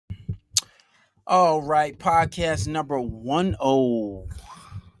All right, podcast number 10.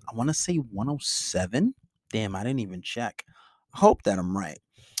 I want to say 107. Damn, I didn't even check. I hope that I'm right.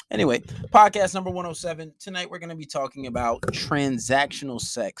 Anyway, podcast number 107. Tonight we're going to be talking about transactional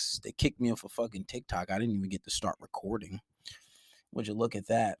sex. They kicked me off of fucking TikTok. I didn't even get to start recording. Would you look at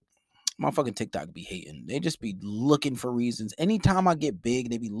that? My fucking TikTok be hating. They just be looking for reasons. Anytime I get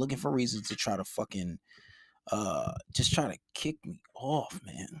big, they be looking for reasons to try to fucking just try to kick me off,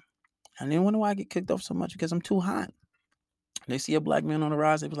 man. And then wonder why I get kicked off so much because I'm too hot. They see a black man on the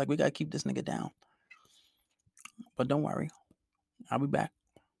rise, they be like, we gotta keep this nigga down. But don't worry, I'll be back.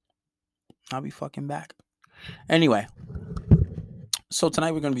 I'll be fucking back. Anyway, so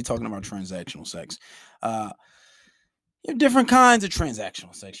tonight we're gonna be talking about transactional sex. You have different kinds of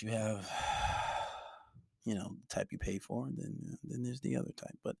transactional sex. You have, the type you pay for, and then there's the other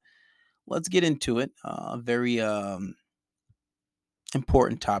type. But let's get into it. A very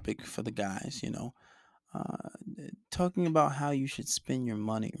important topic for the guys. Talking about how you should spend your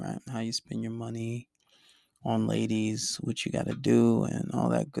money, right? How you spend your money on ladies, what you got to do, and all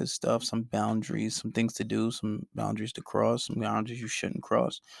that good stuff. Some boundaries, some things to do, some boundaries to cross, some boundaries you shouldn't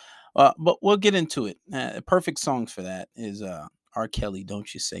cross. But we'll get into it. A perfect song for that is R. Kelly,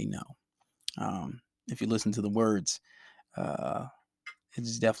 Don't You Say No. If you listen to the words,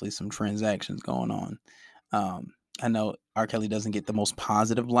 it's definitely some transactions going on. I know R. Kelly doesn't get the most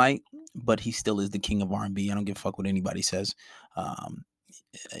positive light, but he still is the king of R&B. I don't give a fuck what anybody says.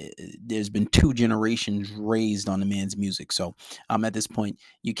 There's been 2 generations raised on the man's music. So at this point,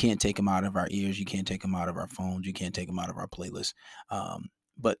 you can't take him out of our ears. You can't take him out of our phones. You can't take him out of our playlist.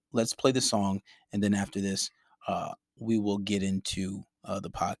 But let's play the song. And then after this, we will get into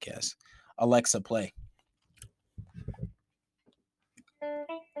the podcast. Alexa, play.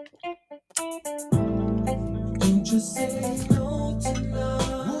 Don't you say no to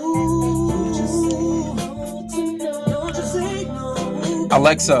love. Don't you say no to love. Don't you say no.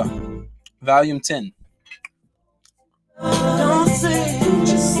 Alexa, volume 10. Don't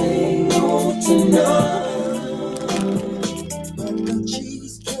you say no to love. But the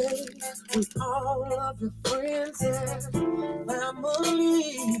cheesecake with all of your friends and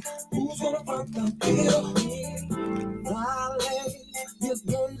family. Who's gonna front the bill? Violate your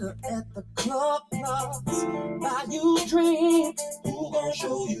gator at the club, buy you drinks. Who gon'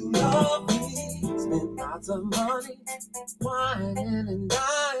 show you love? Spend lots of money, whining and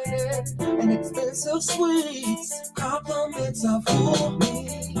dining, and expensive sweets. Compliments of who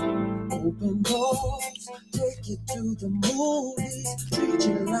me. Open doors, take you to the movies, treat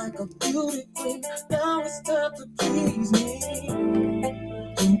you like a beauty queen. Now it's time to please me.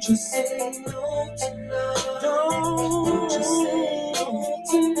 Don't you say no to love. Don't you say no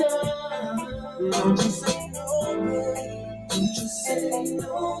to love. Don't you say no, babe. Don't you say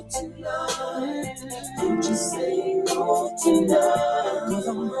no to love. Don't you say no to love. 'Cause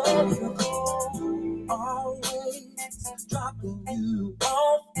I'm ready to go. Always dropping you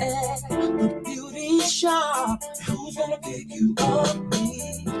off at the beauty shop. Who's gonna pick you up?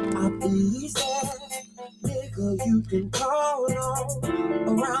 Me, I'll be sad. Nigga, you can call on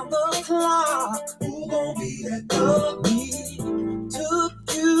around the clock. Who gon' be that good me? Took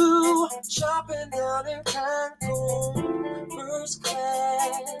you shopping down in Cancun, first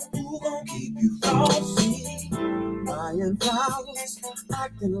class. Who gon' keep you frosty? Buying flowers,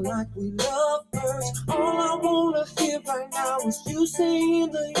 acting like we love birds. All I wanna hear right now is you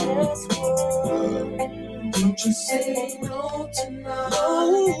saying the yes word. Don't you say no tonight. No.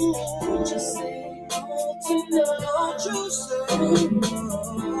 Don't you say no tonight. Don't you say no.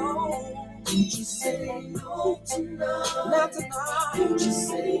 Don't you say no tonight. Not tonight. Don't you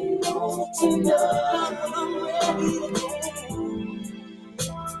say no tonight. Not when I'm ready to go.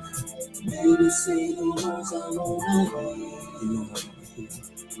 Baby, say the words I wanna hear.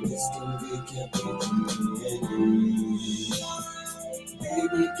 This can be kept between me and you.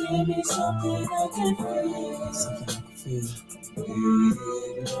 Baby, give me something I can feel. Something I can feel. Baby,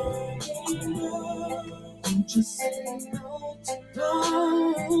 don't you say no to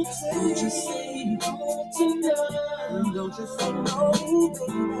don't you say no to love. Don't you say no, baby.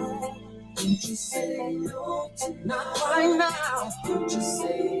 Don't you say no to not right now. Don't you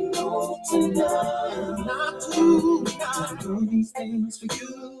say no to love. Not to I'm doing these things for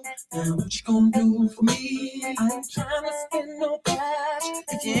you. Now what you gonna do for me? I ain't trying to spend no cash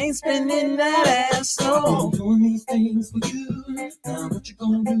if you ain't spending that ass. No, I'm doing these things for you. Now what you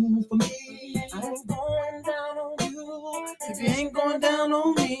gonna do for me? I ain't going down on you if you ain't going down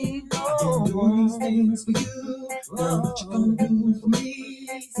on me. No, I'm doing these things for you. Now what you gonna do for me?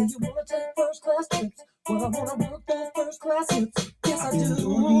 Say you wanna take first class trips. Well, I wanna work those first class trips. Yes, I do. I'm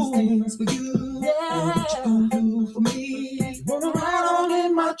doing these things for you. you gonna do for me? Wanna ride on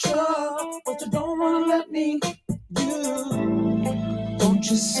in my truck, but you don't wanna let me do. Don't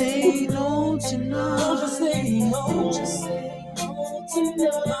you say no tonight. Don't you say no. Don't you say no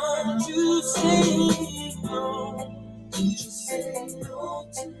tonight. Don't you say no. Don't you say no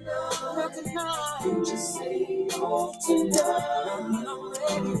tonight. Not tonight. Don't you say no tonight. When I'm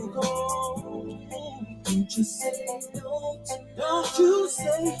ready to go. Don't you say no tonight. Don't you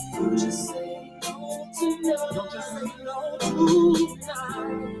say. Don't you say no tonight. Don't you say no tonight.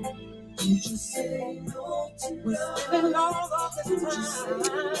 Don't you say no tonight. We're spending all of this time.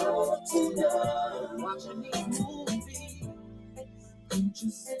 No tonight. Watching these movies. Don't you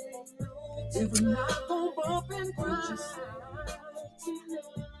say no tonight. If we're not gonna bump and grind. Don't you say no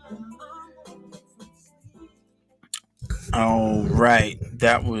tonight. All right,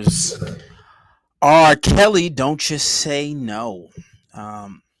 that was R. Kelly. Don't you say no.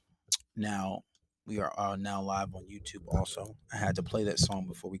 Um, now we are now live on YouTube. Also, I had to play that song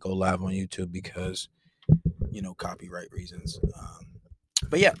before we go live on YouTube because copyright reasons.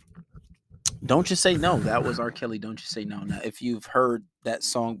 But yeah, don't you say no. That was R. Kelly. Don't you say no. Now, if you've heard that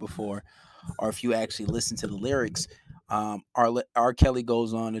song before, or if you actually listen to the lyrics, R. Kelly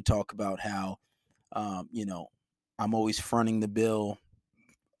goes on to talk about how, I'm always fronting the bill.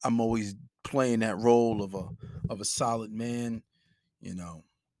 I'm always playing that role of a solid man. You know,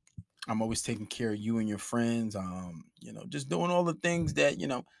 I'm always taking care of you and your friends. Just doing all the things that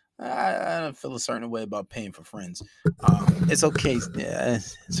I don't feel a certain way about paying for friends. It's okay, yeah, in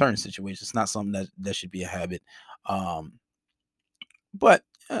certain situations. It's not something that should be a habit. But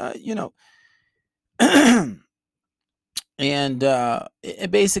you know, and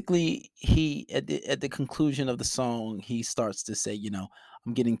basically he at the conclusion of the song he starts to say,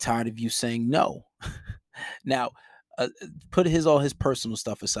 I'm getting tired of you saying no. Now, put all his personal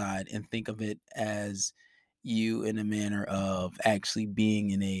stuff aside and think of it as you in a manner of actually being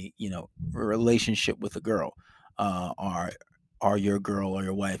in a relationship with a girl, or your girl or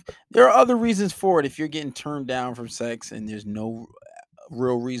your wife. There are other reasons for it. If you're getting turned down from sex and there's no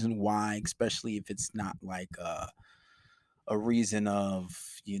real reason why, especially if it's not like a reason of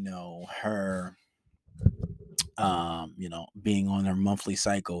her being on her monthly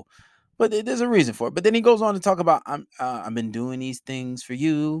cycle, but there's a reason for it. But then he goes on to talk about, I've been doing these things for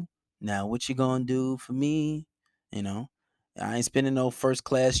you. Now what you gonna do for me? You know, I ain't spending no first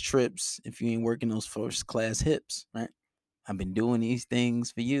class trips if you ain't working those first class hips, right? I've been doing these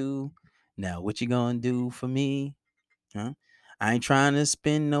things for you. Now what you gonna do for me? Huh? I ain't trying to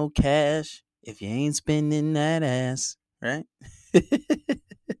spend no cash if you ain't spending that ass, right?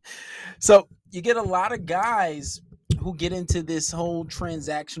 So you get a lot of guys who get into this whole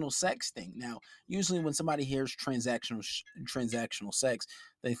transactional sex thing. Now, usually when somebody hears transactional sex,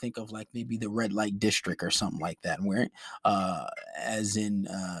 they think of like maybe the red light district or something like that, where as in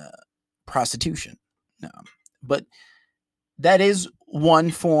prostitution. No. But that is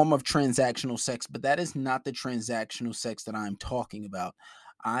one form of transactional sex, but that is not the transactional sex that I'm talking about.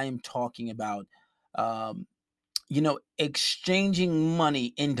 I am talking about um, exchanging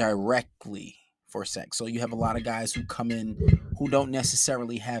money indirectly for sex. So you have a lot of guys who come in who don't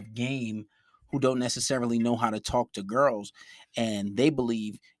necessarily have game, who don't necessarily know how to talk to girls, and they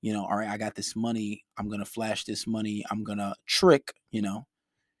believe, all right, I got this money, I'm gonna flash this money, I'm gonna trick,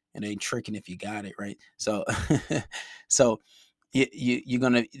 and ain't tricking if you got it right. So, so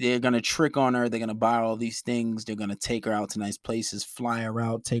they're gonna trick on her. They're gonna buy all these things. They're gonna take her out to nice places, fly her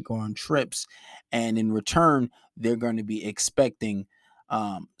out, take her on trips, and in return, they're going to be expecting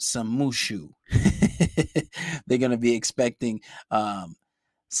some mushu. They're gonna be expecting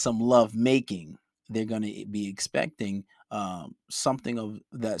some love making. They're gonna be expecting something of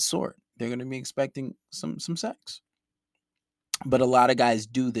that sort. They're gonna be expecting some sex. But a lot of guys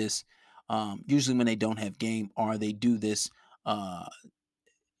do this usually when they don't have game, or they do this uh,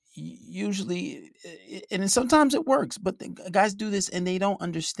 usually, and then sometimes it works, but the guys do this and they don't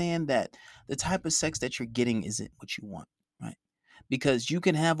understand that the type of sex that you're getting isn't what you want, right? Because you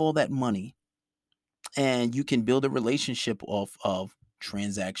can have all that money and you can build a relationship off of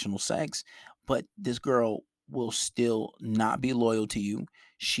transactional sex, but this girl will still not be loyal to you.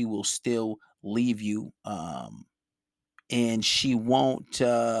 She will still leave you, and she won't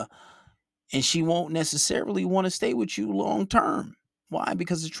necessarily want to stay with you long term. Why?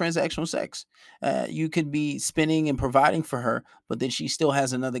 Because it's transactional sex. You could be spending and providing for her, but then she still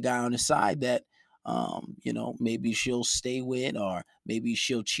has another guy on the side that, maybe she'll stay with, or maybe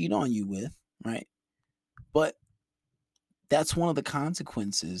she'll cheat on you with, right? But that's one of the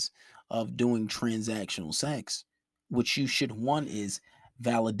consequences of doing transactional sex. What you should want is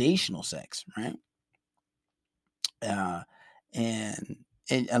validational sex, right? Uh, and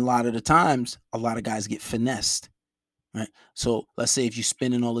and a lot of the times, a lot of guys get finessed, right? So let's say if you're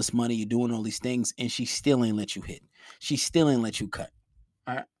spending all this money, you're doing all these things, and she still ain't let you hit. She still ain't let you cut.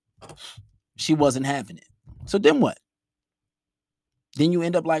 All right. She wasn't having it. So then what? Then you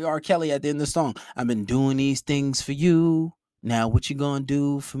end up like R. Kelly at the end of the song. I've been doing these things for you. Now what you gonna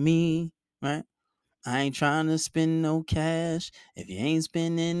do for me? Right? I ain't trying to spend no cash if you ain't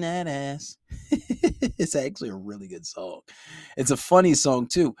spending that ass. It's actually a really good song. It's a funny song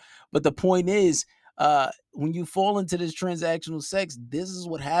too. But the point is, when you fall into this transactional sex, this is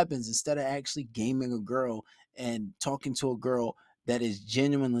what happens instead of actually gaming a girl and talking to a girl that is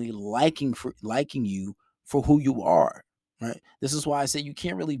genuinely liking you for who you are. Right. This is why I say you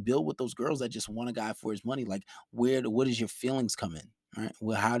can't really build with those girls that just want a guy for his money. Like, what does your feelings come in? Right.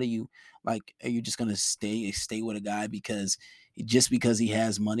 Well, how do you like, are you just gonna stay with a guy because just because he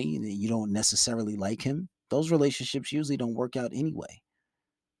has money and you don't necessarily like him? Those relationships usually don't work out anyway.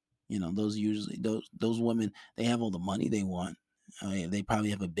 Those women, they have all the money they want. I mean, they probably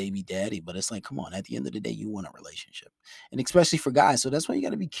have a baby daddy, but it's like, come on, at the end of the day, you want a relationship. And especially for guys. So that's why you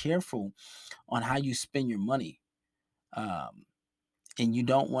gotta be careful on how you spend your money. Um, and you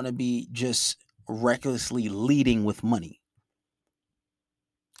don't want to be just recklessly leading with money.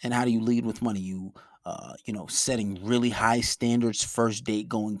 And how do you lead with money? Setting really high standards first date,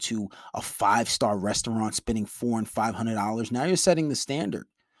 going to a 5-star restaurant, spending $400 and $500. Now you're setting the standard.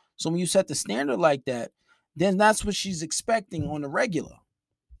 So when you set the standard like that, then that's what she's expecting on the regular.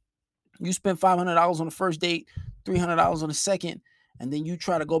 You spend $500 on the first date, $300 on the second, and then you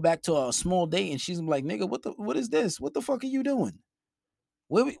try to go back to a small date, and she's like, "Nigga, what is this? What the fuck are you doing?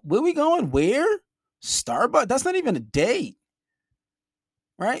 Where we going? Where? Starbucks? That's not even a date,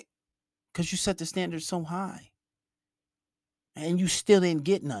 right? Because you set the standard so high, and you still didn't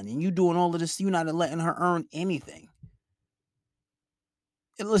get none, and you doing all of this, you not letting her earn anything."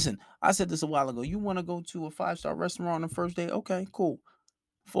 And listen, I said this a while ago. You want to go to a 5-star restaurant on the first day? Okay, cool.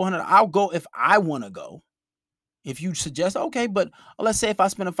 400. I'll go if I want to go. If you suggest, okay, but let's say if I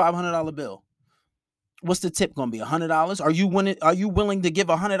spend a $500 bill, what's the tip going to be? $100? Are you willing to give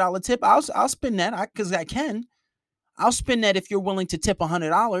 $100 tip? I'll spend that because I can. I'll spend that if you're willing to tip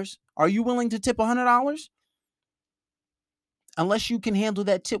 $100. Are you willing to tip $100? Unless you can handle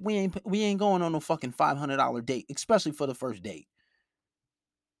that tip, we ain't going on no fucking $500 date, especially for the first date.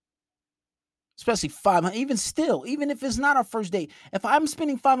 Especially 500, even still, even if it's not our first date. If I'm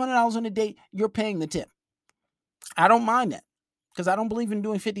spending $500 on a date, you're paying the tip. I don't mind that because I don't believe in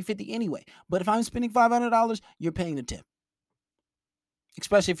doing 50-50 anyway. But if I'm spending $500, you're paying the tip.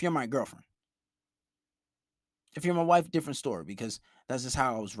 Especially if you're my girlfriend. If you're my wife, different story, because that's just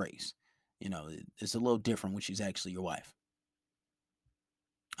how I was raised. It's a little different when she's actually your wife.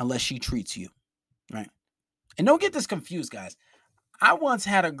 Unless she treats you, right? And don't get this confused, guys. I once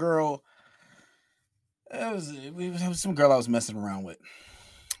had a girl. It was some girl I was messing around with.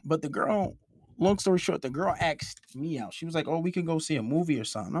 But the girl, long story short, the girl asked me out. She was like, "Oh, we can go see a movie or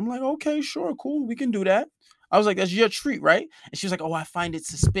something." I'm like, "Okay, sure, cool, we can do that." I was like, "That's your treat, right?" And she was like, "Oh, I find it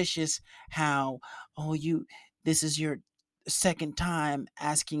suspicious how, this is your second time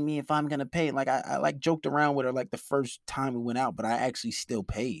asking me if I'm gonna pay." Like I like joked around with her like the first time we went out, but I actually still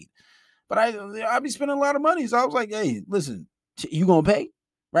paid. But I be spending a lot of money, so I was like, "Hey, listen, you gonna pay,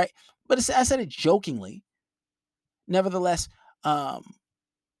 right?" But I said it jokingly. Nevertheless, um,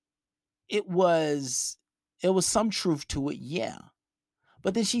 it was some truth to it, yeah.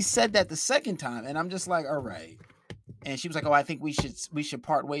 But then she said that the second time, and I'm just like, all right. And she was like, "Oh, I think we should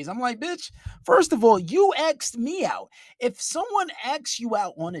part ways." I'm like, "Bitch, first of all, you asked me out. If someone asks you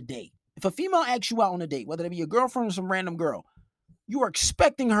out on a date, if a female asks you out on a date, whether it be your girlfriend or some random girl, you are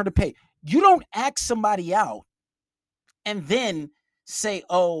expecting her to pay. You don't ask somebody out and then say,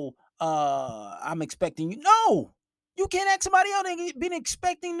 "Oh, I'm expecting you." No, you can't ask somebody out and been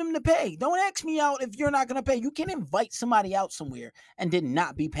expecting them to pay. Don't ask me out if you're not gonna pay. You can't invite somebody out somewhere and then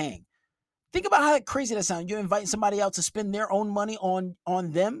not be paying. Think about how crazy that sounds. You're inviting somebody out to spend their own money on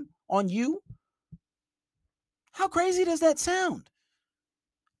them, on you. How crazy does that sound?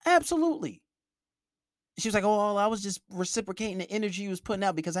 Absolutely. She was like, "Oh, well, I was just reciprocating the energy you was putting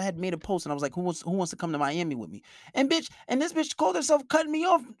out because I had made a post and I was like, who wants to come to Miami with me?" And this bitch called herself cutting me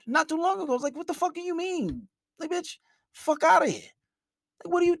off not too long ago. I was like, "What the fuck do you mean? Like, bitch, fuck out of here.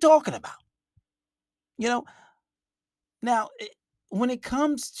 Like, what are you talking about?" You know? Now, when it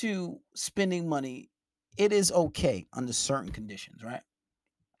comes to spending money, it is okay under certain conditions, right?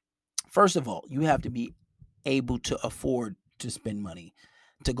 First of all, you have to be able to afford to spend money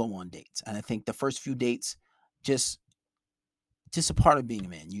to go on dates. And I think the first few dates, just just a part of being a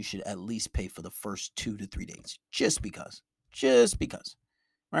man. You should at least pay for the first 2 to 3 days, just because,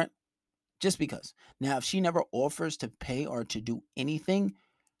 right? Just because. Now, if she never offers to pay or to do anything,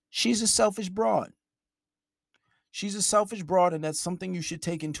 she's a selfish broad. She's a selfish broad, and that's something you should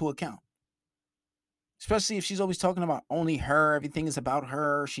take into account. Especially if she's always talking about only her, everything is about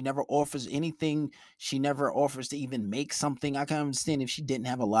her. She never offers anything. She never offers to even make something. I can understand if she didn't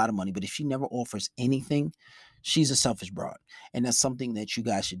have a lot of money, but if she never offers anything, she's a selfish broad. And that's something that you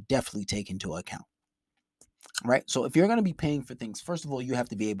guys should definitely take into account. Right. So if you're going to be paying for things, first of all, you have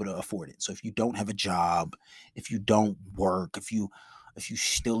to be able to afford it. So if you don't have a job, if you don't work, if you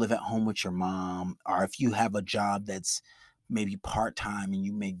still live at home with your mom, or if you have a job that's maybe part-time and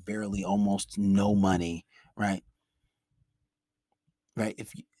you make barely almost no money, right? Right.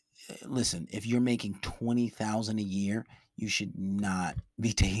 If you listen, if you're making 20,000 a year, you should not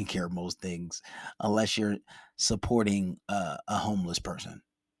be taking care of most things unless you're supporting a homeless person.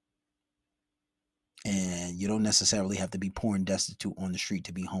 And you don't necessarily have to be poor and destitute on the street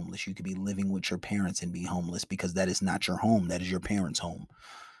to be homeless. You could be living with your parents and be homeless, because that is not your home. That is your parents' home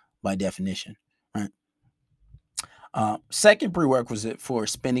by definition, right? Second prerequisite for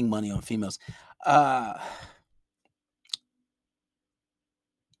spending money on females. Uh,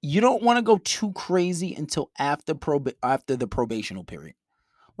 you don't want to go too crazy until after the probational period.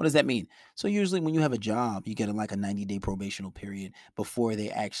 What does that mean? So usually when you have a job, you get like a 90-day probational period before they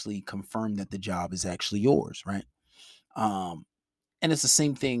actually confirm that the job is actually yours, right? Um, And it's the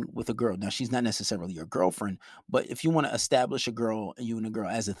same thing with a girl. Now, she's not necessarily your girlfriend, but if you want to establish a girl, you and a girl,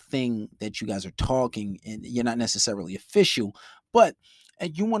 as a thing that you guys are talking, and you're not necessarily official, but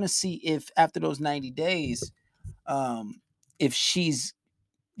you want to see if after those 90 days, um, if she's,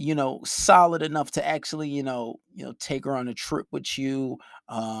 solid enough to actually, take her on a trip with you.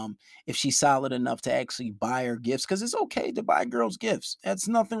 If she's solid enough to actually buy her gifts, because it's okay to buy girls gifts. That's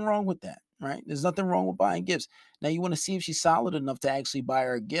nothing wrong with that, right? There's nothing wrong with buying gifts. Now you want to see if she's solid enough to actually buy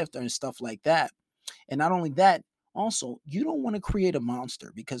her a gift and stuff like that. And not only that, also, you don't want to create a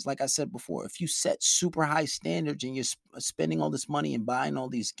monster, because, like I said before, if you set super high standards and you're spending all this money and buying all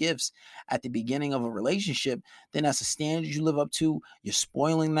these gifts at the beginning of a relationship, then that's a standard you live up to. You're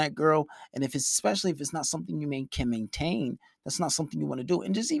spoiling that girl. And especially if it's not something you can maintain, that's not something you want to do.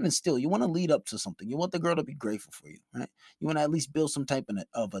 And just even still, you want to lead up to something. You want the girl to be grateful for you, right? You want to at least build some type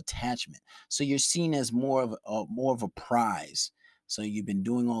of attachment. So you're seen as more of a prize. So you've been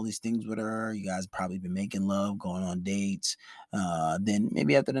doing all these things with her. You guys probably been making love, going on dates. Then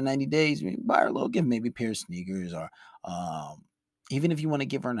maybe after the 90 days, buy her a little gift, maybe a pair of sneakers, or um, even if you want to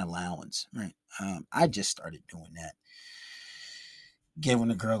give her an allowance, right? I just started doing that,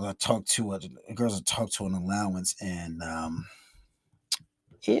 giving a girl girls to talk to an allowance, and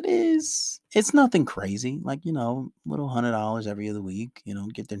it's nothing crazy, like, little $100 every other week,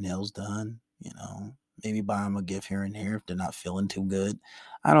 get their nails done, maybe buy them a gift here and there if they're not feeling too good.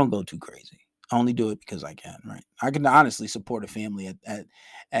 I don't go too crazy. I only do it because I can, right? I can honestly support a family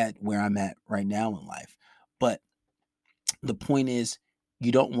at where I'm at right now in life. But the point is,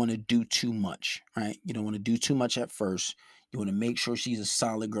 you don't want to do too much, right? You don't want to do too much at first. You want to make sure she's a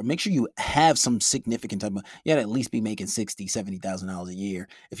solid girl. Make sure you have some significant type of, you gotta at least be making $60,000-$70,000 a year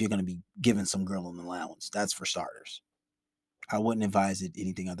if you're going to be giving some girl an allowance. That's for starters. I wouldn't advise it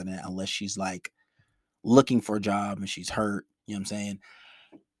anything other than that, unless she's like looking for a job and she's hurt, you know what I'm saying?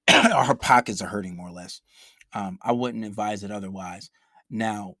 Or her pockets are hurting, more or less. I wouldn't advise it otherwise.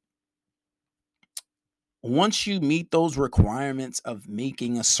 Now, once you meet those requirements of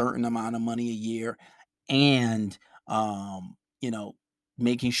making a certain amount of money a year, and um you know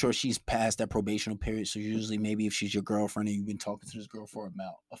making sure she's past that probational period, so usually maybe if she's your girlfriend and you've been talking to this girl for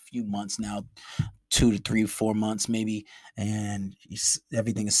about a few months now, 2 to 3 4 months maybe, and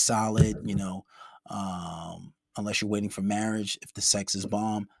everything is solid, unless you're waiting for marriage. If the sex is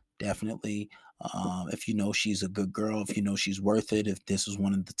bomb, definitely. If you know she's a good girl, if you know she's worth it, if this is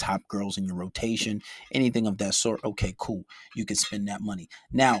one of the top girls in your rotation, anything of that sort, okay, cool, you can spend that money.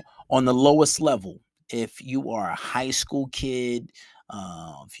 Now, on the lowest level, if you are a high school kid,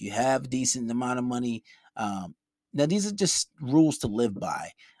 if you have decent amount of money, now these are just rules to live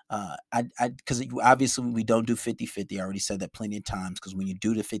by. Because obviously we don't do 50-50. I already said that plenty of times, because when you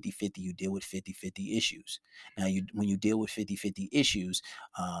do the 50-50, you deal with 50-50 issues. Now, when you deal with 50-50 issues,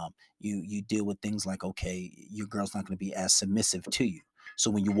 you deal with things like, okay, your girl's not going to be as submissive to you. So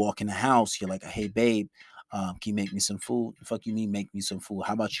when you walk in the house, you're like, hey, babe, can you make me some food? Fuck you mean make me some food?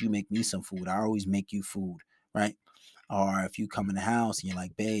 How about you make me some food? I always make you food, right? Or if you come in the house and you're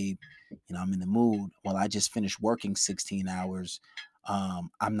like, babe, I'm in the mood. Well, I just finished working 16 hours.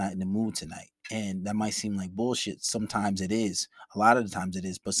 I'm not in the mood tonight. And that might seem like bullshit. Sometimes it is. A lot of the times it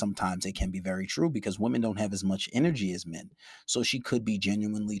is, but sometimes it can be very true because women don't have as much energy as men. So she could be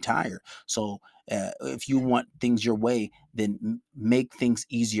genuinely tired. So if you want things your way, then make things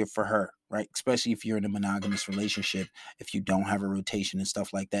easier for her, right? Especially if you're in a monogamous relationship, if you don't have a rotation and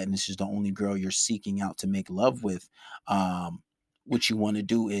stuff like that, and this is the only girl you're seeking out to make love with, what you want to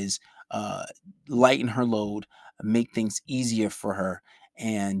do is uh, lighten her load, make things easier for her,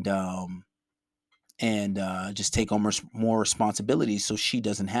 and just take on more responsibilities so she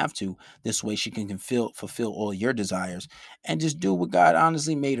doesn't have to. This way, she can fulfill all your desires and just do what God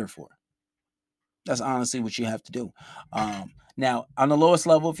honestly made her for. That's honestly what you have to do. Now, on the lowest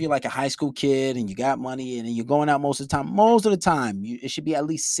level, if you're like a high school kid and you got money and you're going out most of the time, it should be at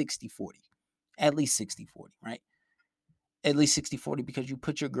least 60-40. At least 60-40, right? At least 60-40 because you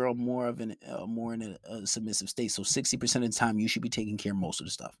put your girl more in a submissive state. So 60% of the time you should be taking care of most of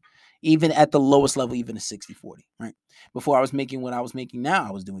the stuff. Even at the lowest level, even a 60-40, right? Before I was making what I was making now,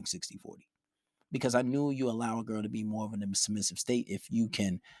 I was doing 60-40 because I knew you allow a girl to be more of in a submissive state if you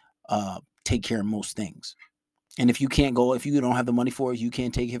can take care of most things. And if you can't go, if you don't have the money for it, you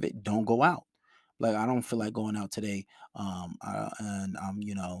can't take care of it, don't go out. Like I don't feel like going out today. And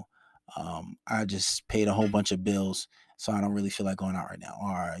I just paid a whole bunch of bills, so I don't really feel like going out right now.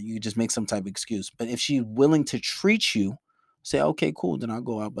 Or you just make some type of excuse. But if she's willing to treat you, say, okay, cool, then I'll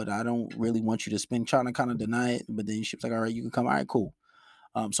go out. But I don't really want you to spend, trying to kind of deny it. But then she's like, all right, you can come. All right, cool.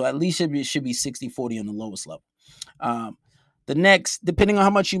 So at least it should be 60-40 on the lowest level. Um, the next, depending on how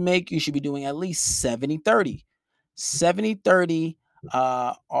much you make, you should be doing at least 70-30. 70-30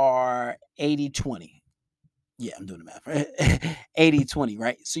 or 80-20. Yeah, I'm doing the math, right? 80-20,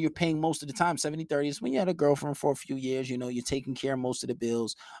 right? So you're paying most of the time. 70-30 is when you had a girlfriend for a few years, you're taking care of most of the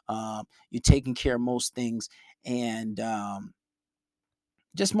bills. You're taking care of most things. And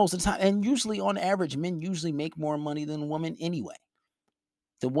just most of the time. And usually on average, men usually make more money than women anyway.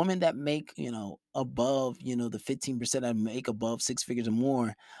 The women that make, above, the 15% that make above six figures or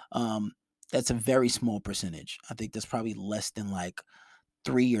more, that's a very small percentage. I think that's probably less than like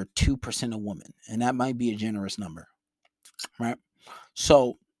 3 or 2% of women. And that might be a generous number, right?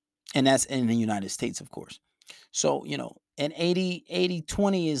 So, and that's in the United States, of course. So, and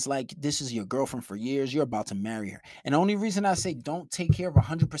 80-20 is like, this is your girlfriend for years. You're about to marry her. And the only reason I say don't take care of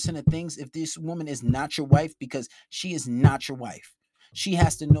 100% of things if this woman is not your wife, because she is not your wife. She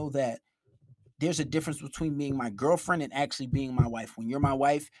has to know that there's a difference between being my girlfriend and actually being my wife. When you're my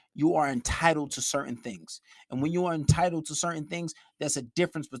wife, you are entitled to certain things. And when you are entitled to certain things, there's a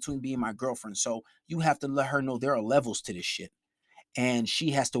difference between being my girlfriend. So you have to let her know there are levels to this shit. And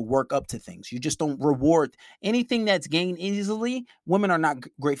she has to work up to things. You just don't reward anything that's gained easily. Women are not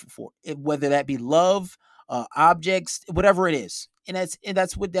grateful for it, whether that be love, objects, whatever it is. And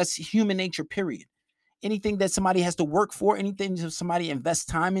that's human nature, period. Anything that somebody has to work for, anything that somebody invests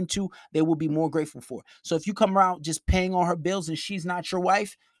time into, they will be more grateful for. So if you come around just paying all her bills and she's not your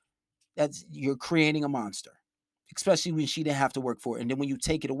wife, you're creating a monster. Especially when she didn't have to work for it. And then when you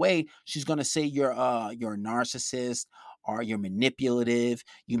take it away, she's gonna say you're a narcissist or you're manipulative.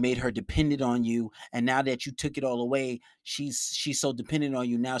 You made her dependent on you. And now that you took it all away, she's so dependent on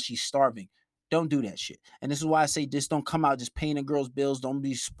you. Now she's starving. Don't do that shit. And this is why I say just don't come out just paying a girl's bills. Don't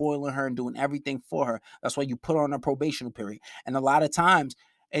be spoiling her and doing everything for her. That's why you put her on a probational period. And a lot of times,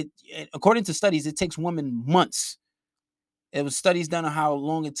 according to studies, it takes women months. It was studies done on how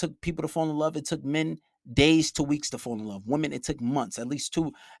long it took people to fall in love. It took men days to weeks to fall in love. Women, it took months, at least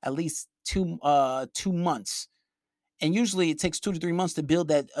 2 months. And usually it takes 2 to 3 months to build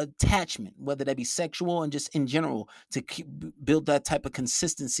that attachment, whether that be sexual and just in general, to build that type of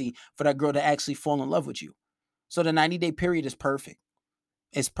consistency for that girl to actually fall in love with you. So the 90-day period is perfect.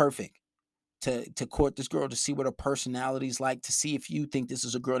 It's perfect to court this girl, to see what her personality is like, to see if you think this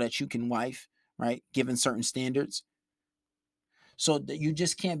is a girl that you can wife, right? Given certain standards. So that you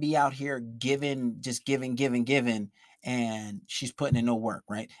just can't be out here giving, and she's putting in no work,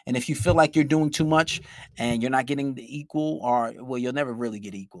 right? And if you feel like you're doing too much and you're not getting the equal, or well, you'll never really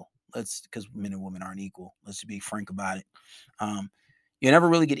get equal. Because men and women aren't equal. Let's be frank about it. You'll never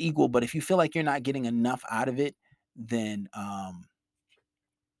really get equal, but if you feel like you're not getting enough out of it, then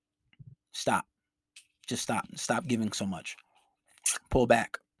stop. Just stop. Stop giving so much. Pull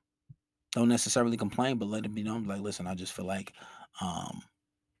back. Don't necessarily complain, but let it be known. Like, listen, I just feel like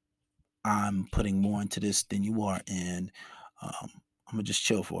I'm putting more into this than you are, and I'm gonna just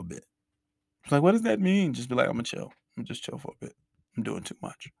chill for a bit. It's like, what does that mean? Just be like, I'm gonna chill. I'm just chill for a bit. I'm doing too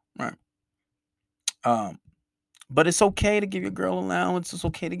much, right? But it's okay to give your girl allowance. It's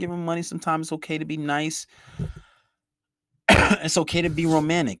okay to give her money. Sometimes it's okay to be nice. It's okay to be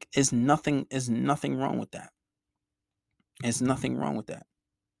romantic. There's nothing wrong with that. There's nothing wrong with that.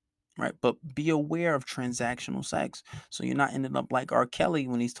 Right? But be aware of transactional sex. So you're not ending up like R. Kelly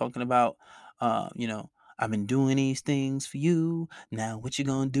when he's talking about I've been doing these things for you. Now what you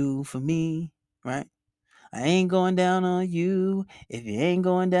gonna do for me? Right? I ain't going down on you if you ain't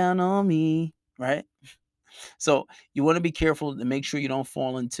going down on me. Right? So you want to be careful to make sure you don't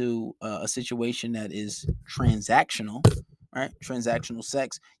fall into a situation that is transactional, right? Transactional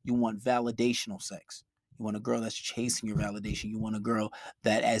sex. You want validational sex. You want a girl that's chasing your validation. You want a girl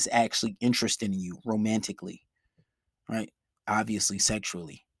that is actually interested in you romantically, right? Obviously,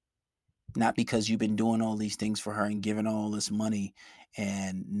 sexually. Not because you've been doing all these things for her and giving all this money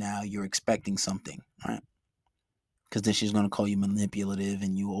and now you're expecting something, right? Because then she's going to call you manipulative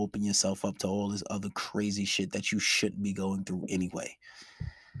and you open yourself up to all this other crazy shit that you shouldn't be going through anyway.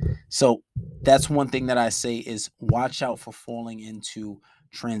 So that's one thing that I say is watch out for falling into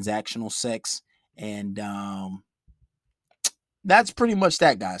transactional sex. And that's pretty much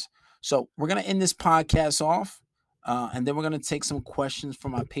that, guys. So we're going to end this podcast off. And then we're going to take some questions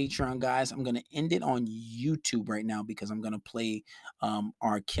from my Patreon guys. I'm going to end it on YouTube right now because I'm going to play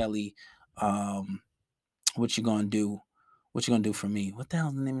R. Kelly. What you gonna do? What you gonna do for me? What the hell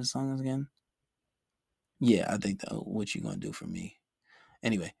is the name of the song again? Yeah, I think that what you gonna do for me.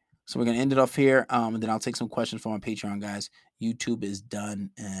 Anyway, so we're gonna end it off here. And then I'll take some questions from our Patreon guys. YouTube is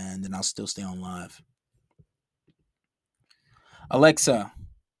done, and then I'll still stay on live. Alexa,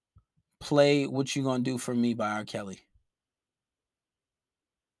 play What You Gonna Do For Me by R. Kelly.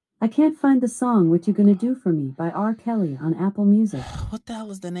 I can't find the song What You Gonna Do For Me by R. Kelly on Apple Music. What the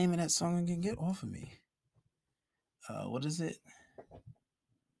hell is the name of that song again? Get off of me. What is it?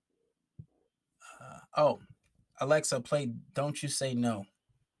 Alexa, play Don't You Say No.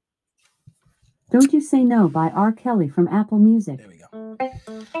 Don't You Say No by R. Kelly from Apple Music. There we go.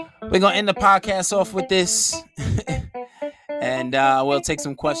 We're going to end the podcast off with this. And we'll take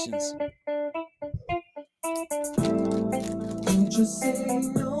some questions. Don't you say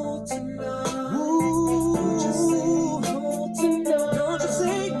no tonight. Ooh, don't you say no tonight. Don't you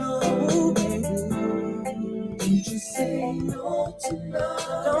say no, baby. Don't you say no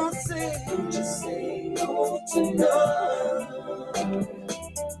tonight. Don't you say no tonight.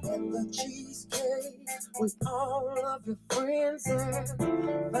 At the cheesecake with all of your friends and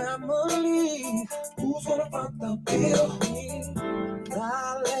family. Who's gonna front the bill?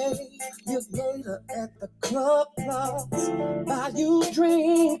 Valet, your gator at the club plus. Buy you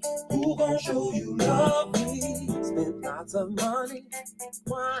drink. Who gonna show you love? We spend lots of money,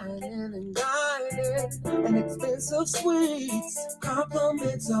 whining and dining, and expensive sweets.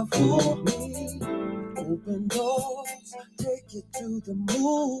 Compliments of who me. Open doors, take you to the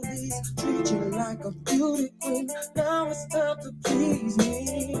movies, treat you like a beauty queen. Now it's time to please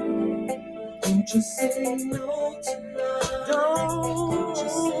me. Don't you say no tonight. Don't you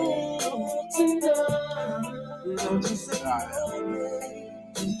say no tonight. Don't you say no, baby.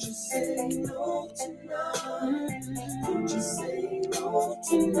 Don't you say no tonight. Don't you say no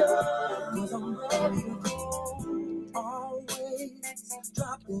tonight. 'Cause I'm ready to go. Always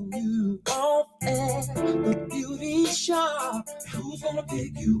dropping you off at the beauty shop. Who's gonna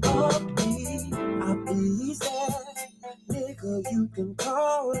pick you up? Me, I'll be that nigga you can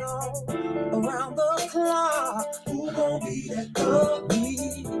call on around the clock. Who gonna be that girl?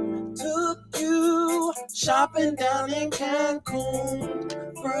 Me took you shopping down in Cancun,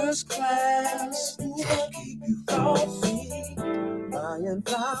 first class. Who gonna keep you frosty? Buying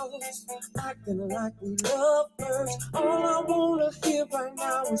flowers, acting like we love birds. All I wanna hear right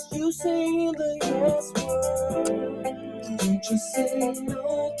now is you saying the yes word. Don't you say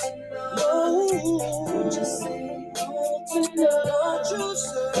no tonight. No. Don't you say no tonight. Don't you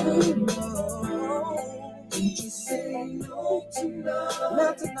say no. Don't you say no tonight.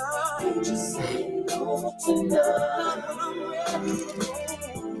 Not tonight. Don't you say no tonight. I'm ready to go.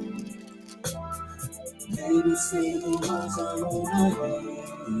 Baby, say the words I wanna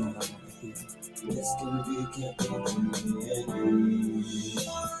hear. This can be kept between me and you.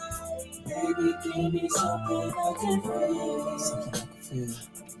 Baby, give me something I can feel. Something I can feel.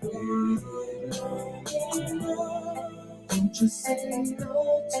 Don't you say no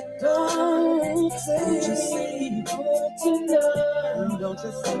tonight. Don't you say no tonight. Don't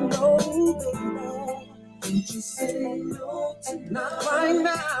you say no, baby. Don't you say no tonight. Right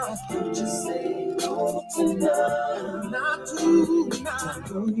now. Don't you say no tonight. Not tonight.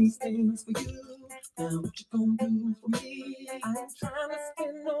 Doing these things for you. Now what you gonna do for me? I ain't trying to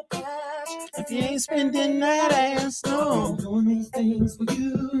spend no cash If you ain't spending that ass, no. I'm doing these things for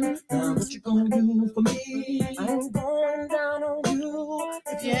you. Now what you gonna do for me? I ain't going down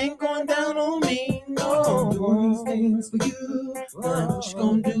things for you. What you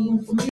gonna do for me?